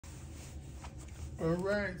All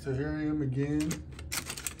right, so here I am again.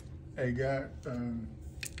 I got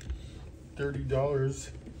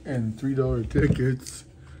 $30 and $3 tickets.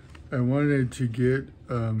 I wanted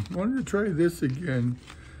to try this again.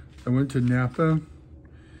 I went to Napa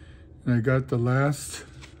and I got the last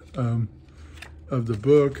of the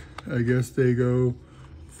book. I guess they go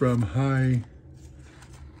from high.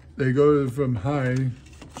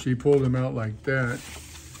 She pulled them out like that,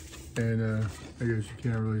 and I guess you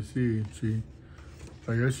can't really see.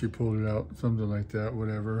 I guess she pulled it out, something like that,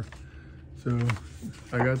 whatever. So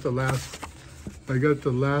I got the last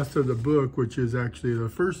of the book, which is actually the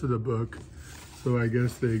first of the book. So I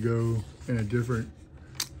guess they go in a different,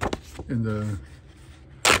 they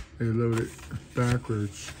load it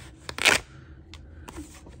backwards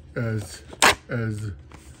as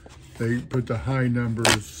they put the high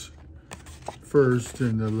numbers first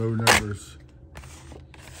and the low numbers.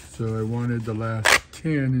 So I wanted the last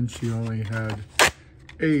 10 and she only had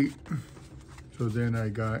 8. So then I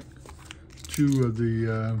got 2 of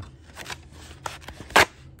the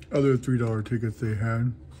other $3 tickets they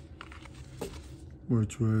had,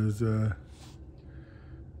 which was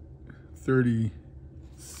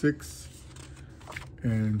 36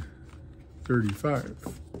 and 35.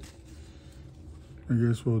 I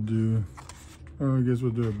guess we'll do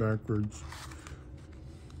it backwards.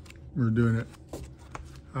 We're doing it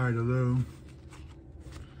high to low.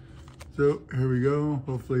 So here we go.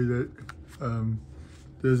 Hopefully that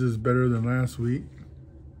this is better than last week.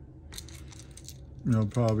 You'll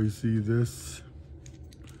probably see this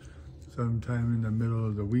sometime in the middle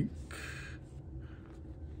of the week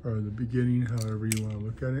or the beginning, however you want to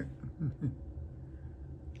look at it.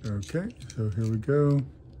 Okay, so here we go.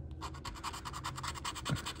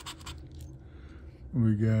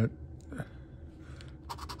 We got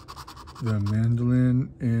the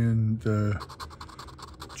mandolin and the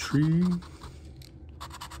tree,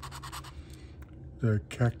 the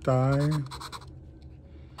cacti,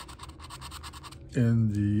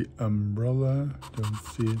 and the umbrella. Don't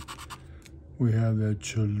see it. We have the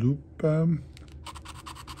chalupa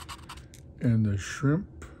and the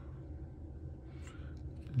shrimp.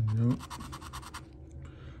 Nope.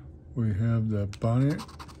 We have the bonnet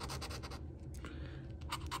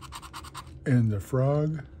and the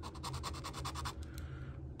frog.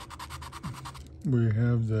 We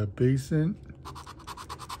have the basin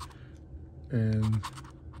and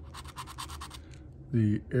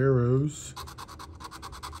the arrows.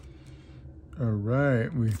 All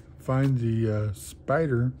right, we find the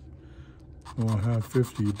spider. We'll have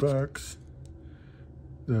 $50.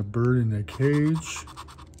 The bird in the cage.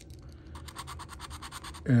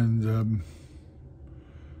 And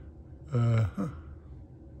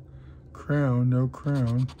crown, no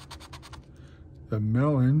crown. The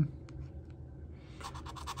melon.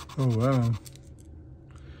 Oh wow,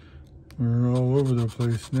 we're all over the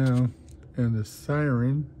place now. And the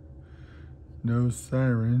siren, no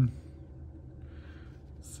siren.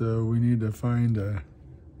 So we need to find a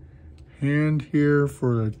hand here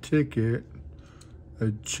for a ticket,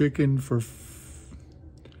 a chicken for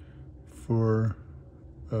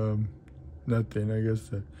nothing. I guess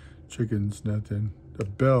the chicken's nothing. A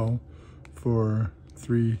bell for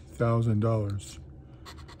 $3,000.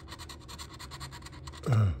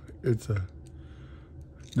 It's a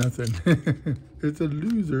nothing. It's a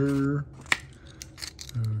loser.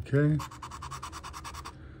 Okay.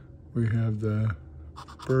 We have the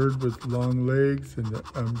bird with long legs and the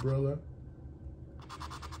umbrella.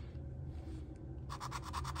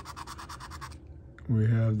 We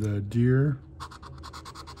have the deer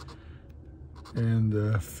and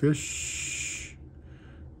the fish.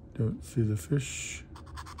 Don't see the fish.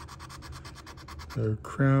 The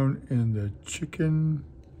crown and the chicken.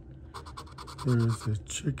 There's the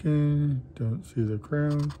chicken. Don't see the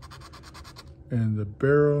crown. And the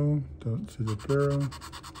barrel. Don't see the barrel.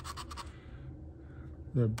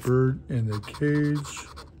 The bird in the cage.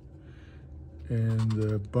 And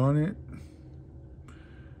the bonnet.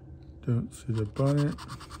 Don't see the bonnet.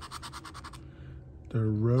 The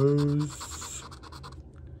rose.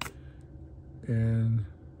 And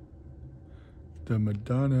the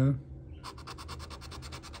Madonna.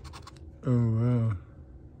 Oh wow.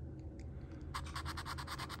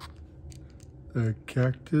 The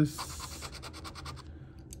cactus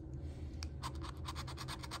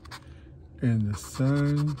and the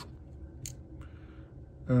sun.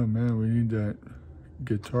 Oh man, we need that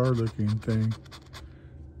guitar looking thing.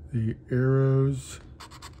 The arrows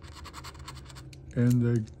and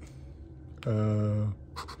the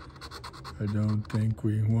I don't think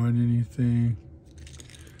we won anything.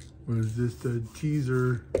 Was this the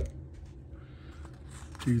teaser?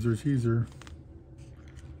 Teaser.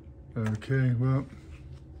 Okay, well,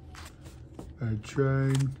 I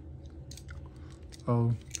tried.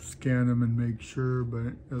 I'll scan them and make sure,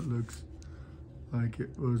 but it looks like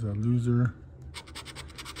it was a loser.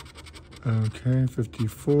 Okay,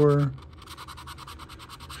 54.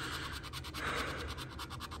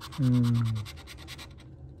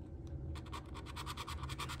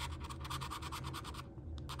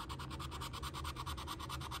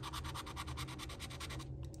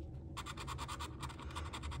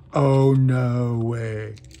 Oh, no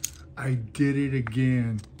way. I did it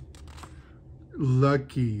again.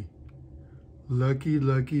 Lucky.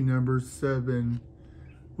 Lucky number 7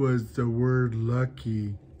 was the word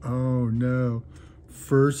lucky. Oh no.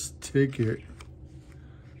 First ticket.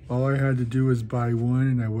 All I had to do was buy one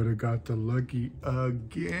and I would have got the lucky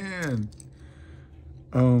again.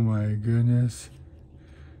 Oh my goodness.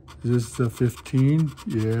 Is this the 15?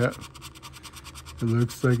 Yeah. It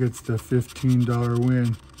looks like it's the $15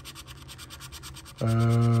 win.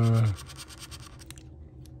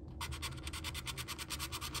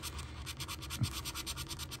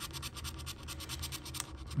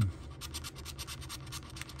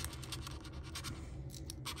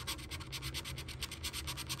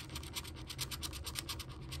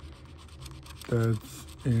 That's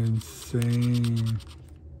insane.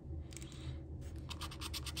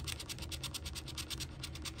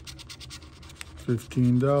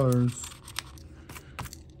 $15.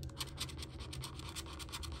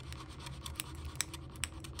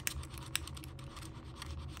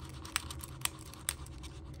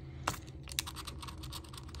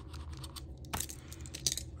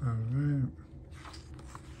 All right.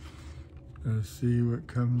 Let's see what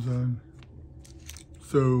comes on.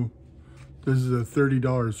 So this is a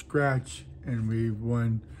 $30 scratch and we've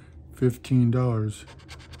won $15.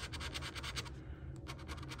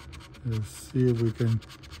 Let's see if we can.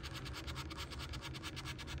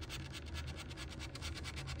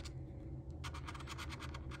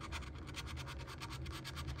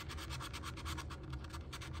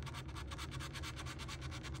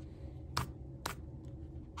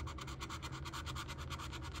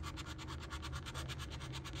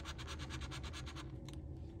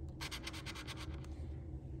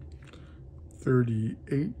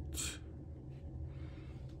 $38.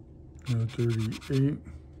 No, 38.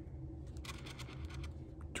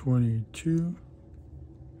 22.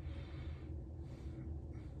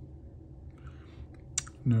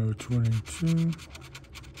 No, 22.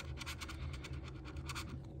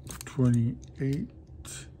 28.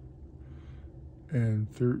 And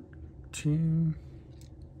 13.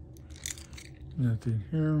 Nothing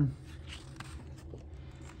here.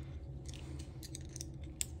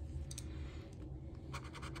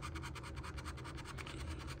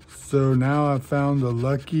 So now I found the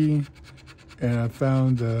lucky and I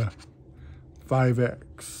found the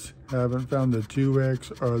 5X. I haven't found the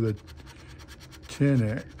 2X or the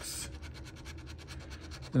 10X.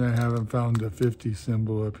 And I haven't found the 50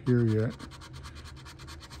 symbol up here yet.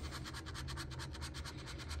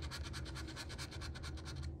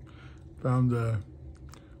 Found the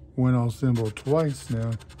win all symbol twice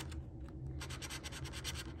now.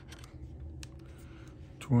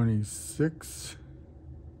 26.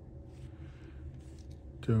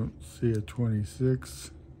 Don't see a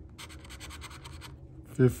 26.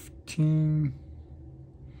 15.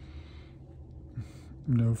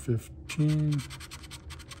 No 15.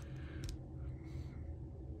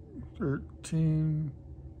 13.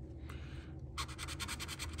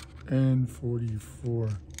 And 44.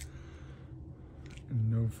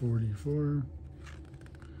 No 44.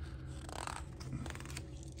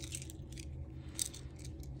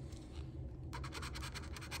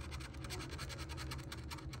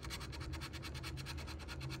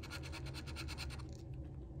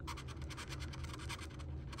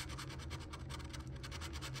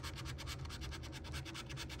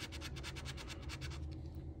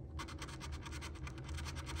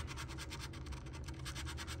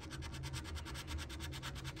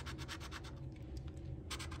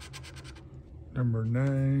 Number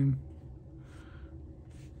 9.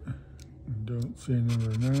 Don't see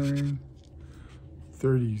number 9.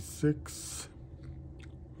 36.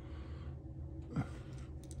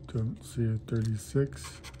 Don't see a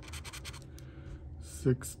 36.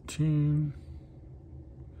 16.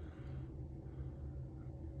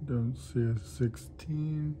 Don't see a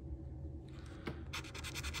 16.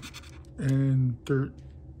 And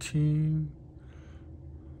 13.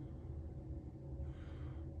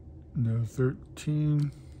 No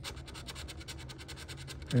 13.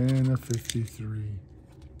 And a 53.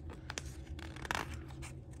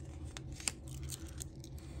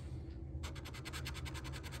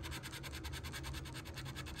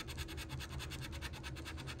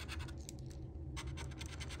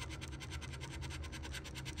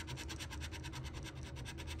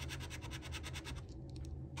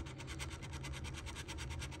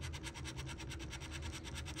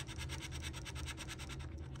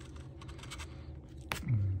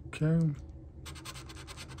 Okay.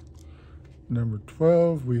 Number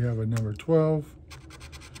 12, we have a number 12.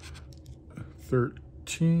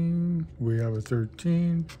 13, we have a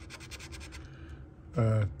 13.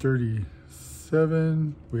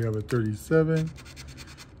 37, we have a 37.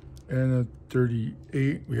 And a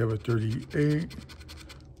 38, we have a 38.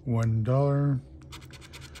 $1.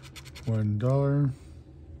 $1.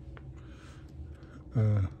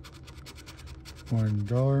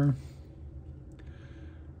 $1.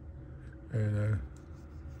 And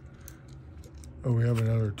oh, we have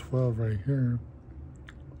another 12 right here.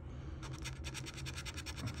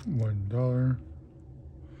 $1.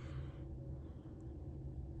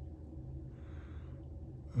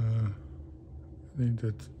 I think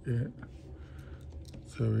that's it.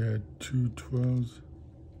 So we had two 12s.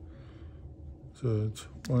 So it's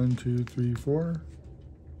 1, 2, 3, 4.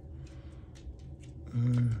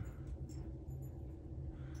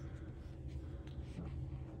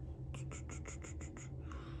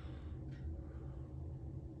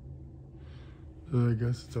 So I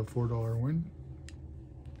guess it's a $4 win.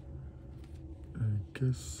 I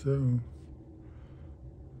guess so.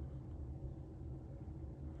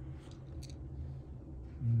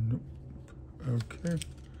 Nope. Okay.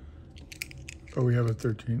 Oh, we have a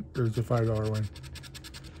 13. There's a $5 win.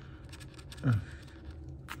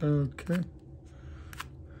 Okay.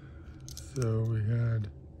 So we had,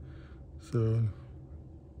 so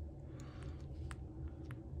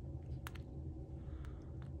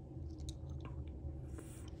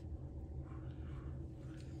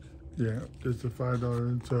yeah, just a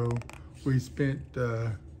 $5. So we spent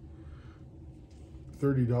 $30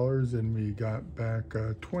 and we got back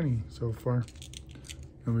 20 so far.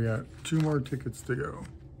 And we got 2 more tickets to go.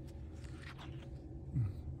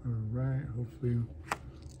 All right, hopefully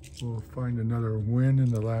we'll find another win in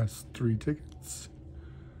the last 3 tickets.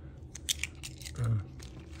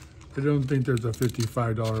 I don't think there's a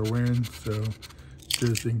 $55 win, so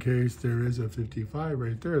just in case there is a 55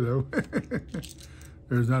 right there though.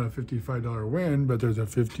 There's not a $55 win, but there's a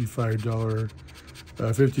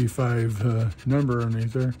 $55 number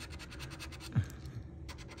underneath there.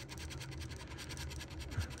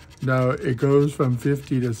 Now it goes from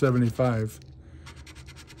 50 to 75.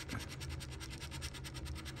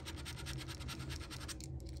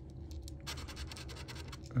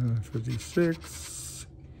 Uh, 56,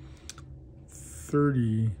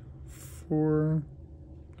 34.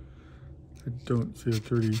 I don't see a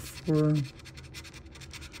 34.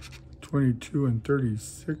 22 and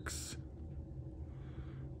 36.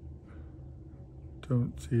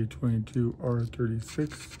 Don't see 22 or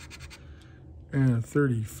 36. And a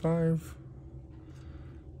 35.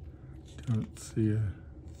 Don't see a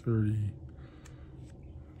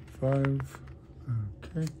 35.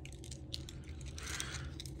 Okay.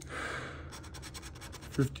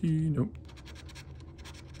 50, nope.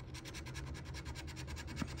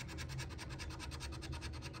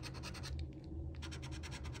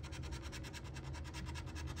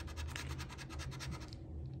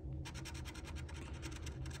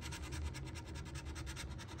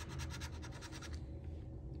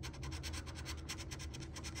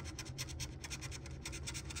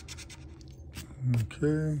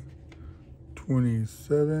 Okay,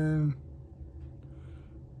 27,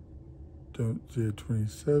 don't see a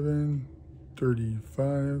 27,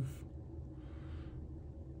 35,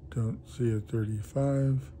 don't see a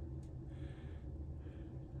 35,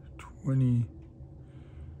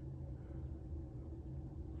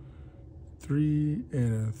 23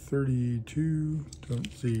 and a 32,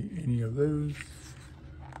 don't see any of those.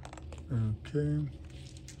 Okay,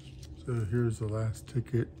 so here's the last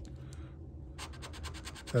ticket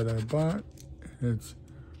that I bought. It's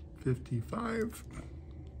 55.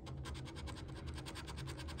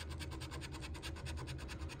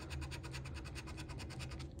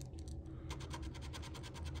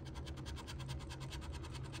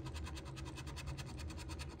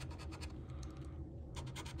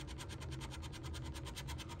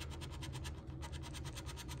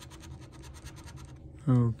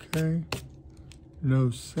 Okay, no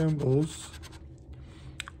symbols.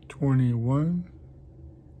 21.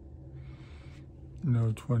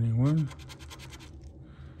 No 21.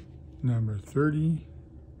 Number 30.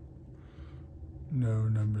 No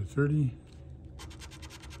number 30.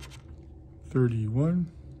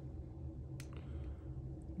 31.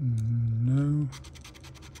 No.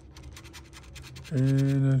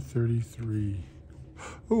 And a 33.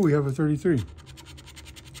 Oh, we have a 33.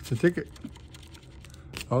 It's a ticket.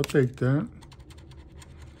 I'll take that.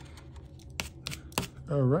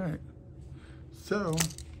 All right. So,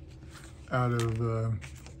 out of,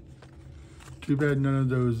 too bad none of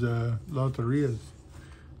those loterias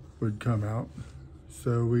would come out.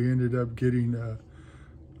 So we ended up getting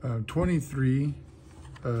 23.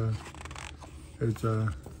 It's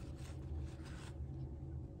a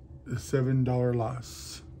 $7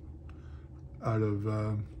 loss out of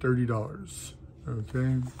 $30.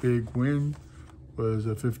 Okay, big win was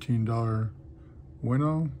a $15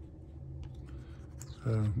 winnow.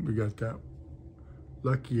 We got that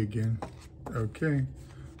lucky again. Okay,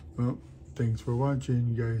 well, thanks for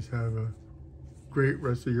watching. You guys have a great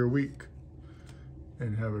rest of your week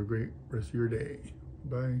and have a great rest of your day.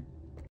 Bye.